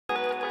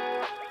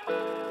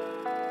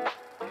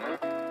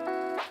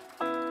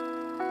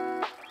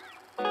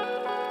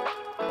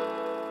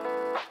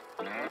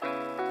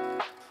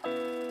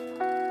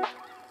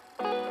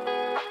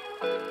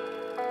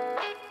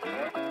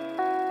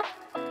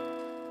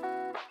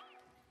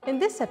In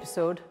this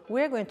episode,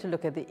 we're going to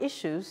look at the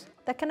issues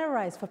that can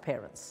arise for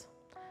parents.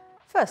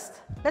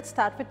 First, let's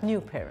start with new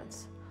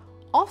parents.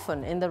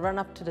 Often in the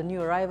run-up to the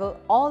new arrival,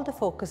 all the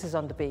focus is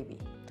on the baby,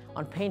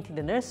 on painting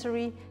the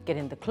nursery,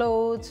 getting the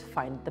clothes,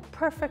 finding the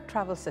perfect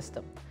travel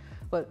system.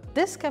 Well,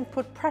 this can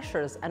put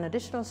pressures and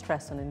additional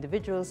stress on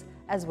individuals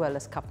as well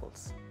as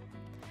couples.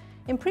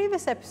 In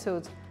previous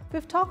episodes,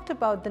 we've talked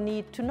about the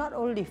need to not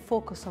only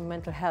focus on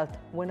mental health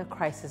when a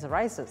crisis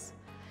arises.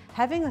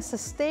 Having a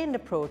sustained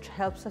approach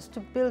helps us to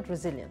build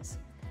resilience.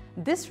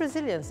 This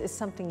resilience is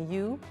something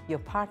you, your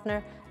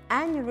partner,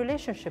 and your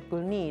relationship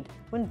will need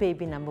when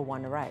baby number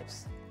one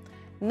arrives.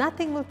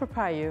 Nothing will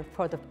prepare you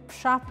for the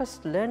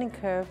sharpest learning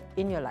curve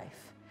in your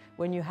life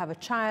when you have a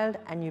child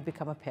and you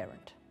become a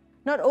parent.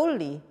 Not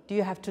only do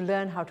you have to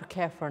learn how to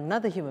care for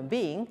another human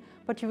being,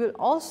 but you will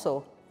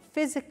also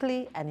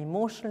physically and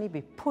emotionally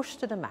be pushed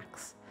to the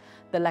max.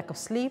 The lack of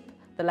sleep,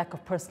 the lack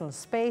of personal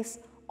space,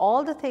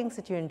 all the things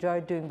that you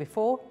enjoyed doing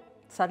before,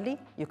 suddenly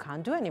you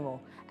can't do anymore,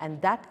 and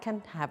that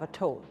can have a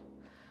toll.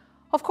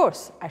 Of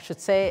course, I should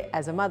say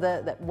as a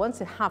mother that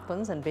once it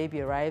happens and baby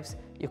arrives,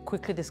 you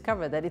quickly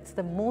discover that it's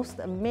the most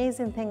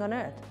amazing thing on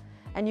earth,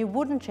 and you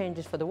wouldn't change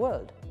it for the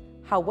world.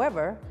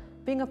 However,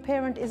 being a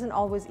parent isn't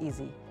always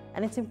easy,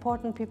 and it's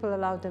important people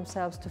allow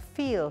themselves to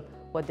feel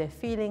what they're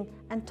feeling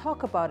and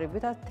talk about it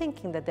without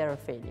thinking that they're a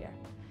failure.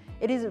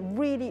 It is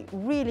really,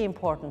 really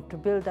important to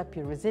build up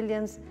your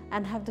resilience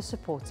and have the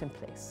supports in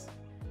place.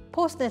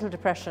 Postnatal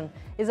depression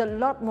is a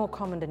lot more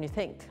common than you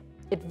think.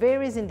 It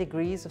varies in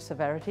degrees of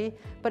severity,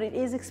 but it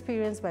is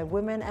experienced by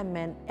women and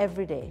men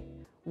every day.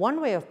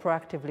 One way of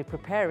proactively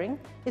preparing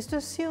is to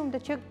assume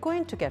that you're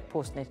going to get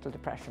postnatal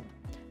depression.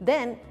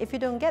 Then, if you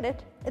don't get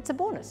it, it's a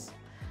bonus.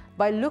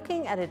 By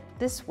looking at it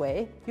this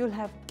way, you'll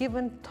have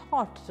given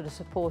thought to the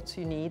supports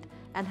you need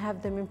and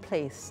have them in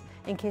place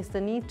in case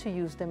the need to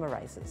use them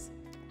arises.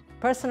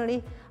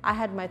 Personally, I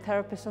had my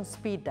therapist on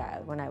speed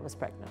dial when I was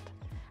pregnant.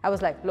 I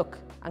was like, look,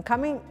 I'm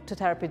coming to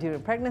therapy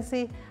during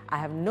pregnancy. I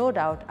have no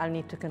doubt I'll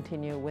need to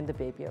continue when the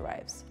baby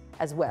arrives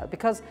as well,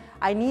 because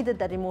I needed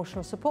that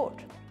emotional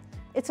support.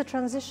 It's a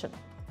transition.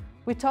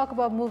 We talk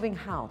about moving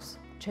house,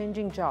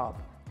 changing job,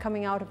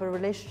 coming out of a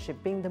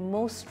relationship being the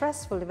most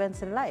stressful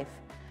events in life.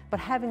 But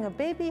having a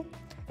baby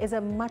is a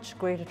much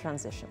greater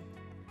transition.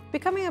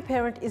 Becoming a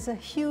parent is a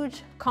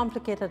huge,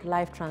 complicated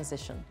life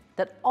transition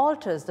that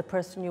alters the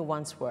person you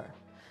once were.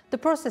 The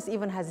process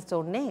even has its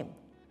own name,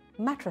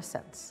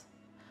 matrescence.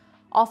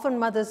 Often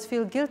mothers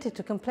feel guilty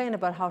to complain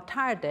about how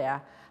tired they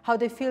are, how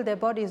they feel their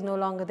body is no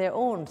longer their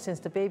own since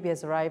the baby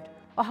has arrived,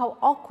 or how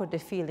awkward they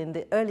feel in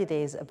the early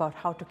days about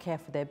how to care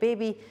for their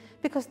baby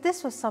because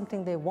this was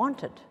something they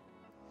wanted.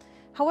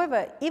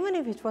 However, even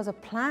if it was a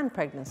planned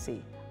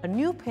pregnancy, a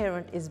new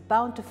parent is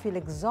bound to feel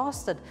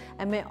exhausted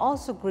and may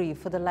also grieve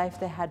for the life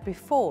they had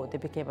before they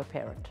became a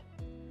parent.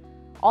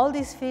 All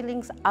these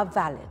feelings are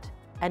valid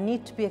and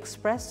need to be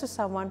expressed to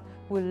someone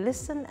who will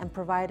listen and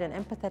provide an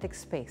empathetic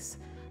space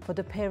for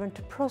the parent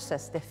to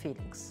process their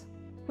feelings.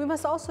 We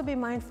must also be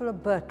mindful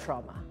of birth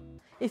trauma.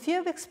 If you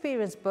have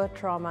experienced birth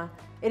trauma,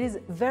 it is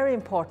very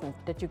important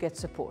that you get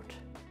support.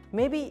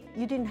 Maybe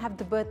you didn't have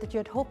the birth that you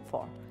had hoped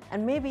for,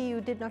 and maybe you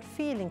did not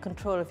feel in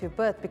control of your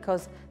birth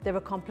because there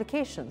were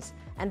complications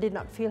and did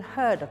not feel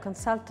heard or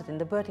consulted in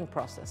the birthing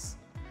process.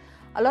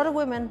 A lot of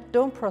women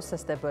don't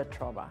process their birth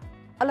trauma.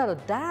 A lot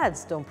of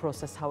dads don't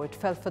process how it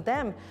felt for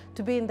them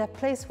to be in that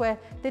place where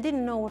they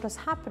didn't know what was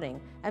happening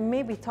and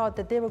maybe thought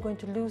that they were going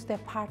to lose their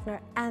partner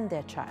and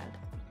their child.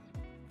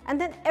 And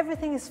then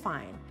everything is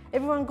fine.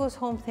 Everyone goes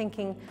home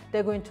thinking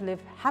they're going to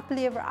live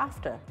happily ever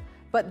after,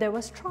 but there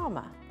was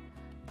trauma.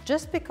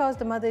 Just because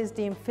the mother is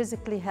deemed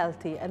physically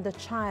healthy and the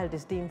child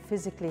is deemed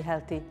physically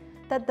healthy,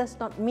 that does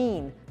not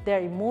mean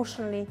they're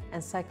emotionally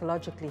and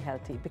psychologically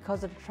healthy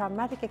because of the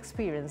traumatic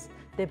experience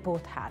they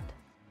both had.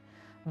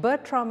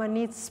 Birth trauma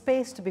needs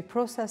space to be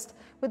processed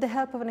with the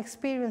help of an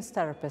experienced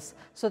therapist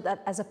so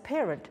that as a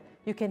parent,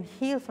 you can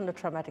heal from the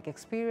traumatic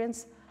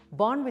experience,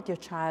 bond with your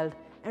child,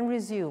 and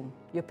resume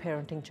your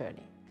parenting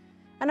journey.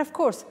 And of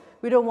course,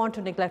 we don't want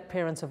to neglect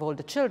parents of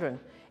older children.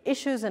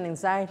 Issues and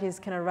anxieties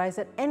can arise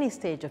at any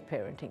stage of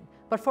parenting,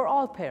 but for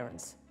all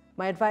parents,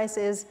 my advice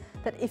is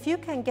that if you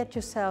can get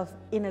yourself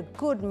in a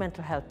good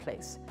mental health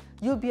place,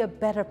 you'll be a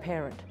better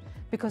parent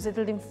because it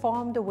will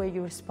inform the way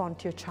you respond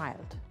to your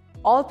child.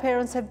 All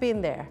parents have been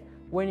there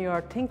when you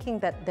are thinking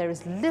that there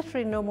is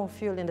literally no more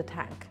fuel in the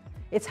tank.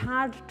 It's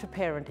hard to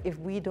parent if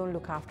we don't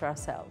look after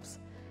ourselves.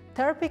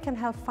 Therapy can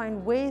help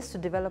find ways to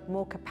develop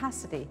more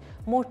capacity,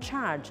 more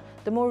charge.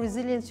 The more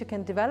resilience you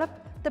can develop,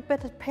 the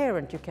better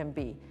parent you can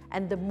be,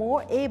 and the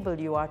more able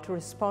you are to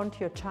respond to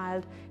your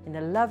child in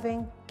a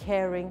loving,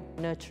 caring,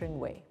 nurturing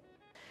way.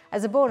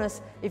 As a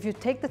bonus, if you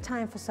take the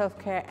time for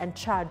self-care and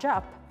charge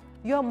up,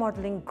 you're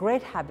modeling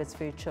great habits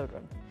for your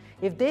children.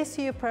 If they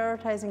see you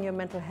prioritizing your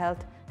mental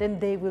health, then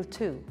they will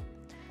too.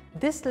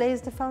 This lays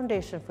the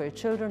foundation for your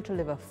children to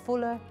live a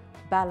fuller,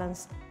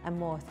 balanced, and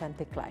more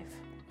authentic life.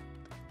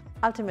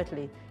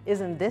 Ultimately,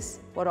 isn't this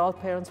what all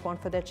parents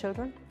want for their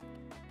children?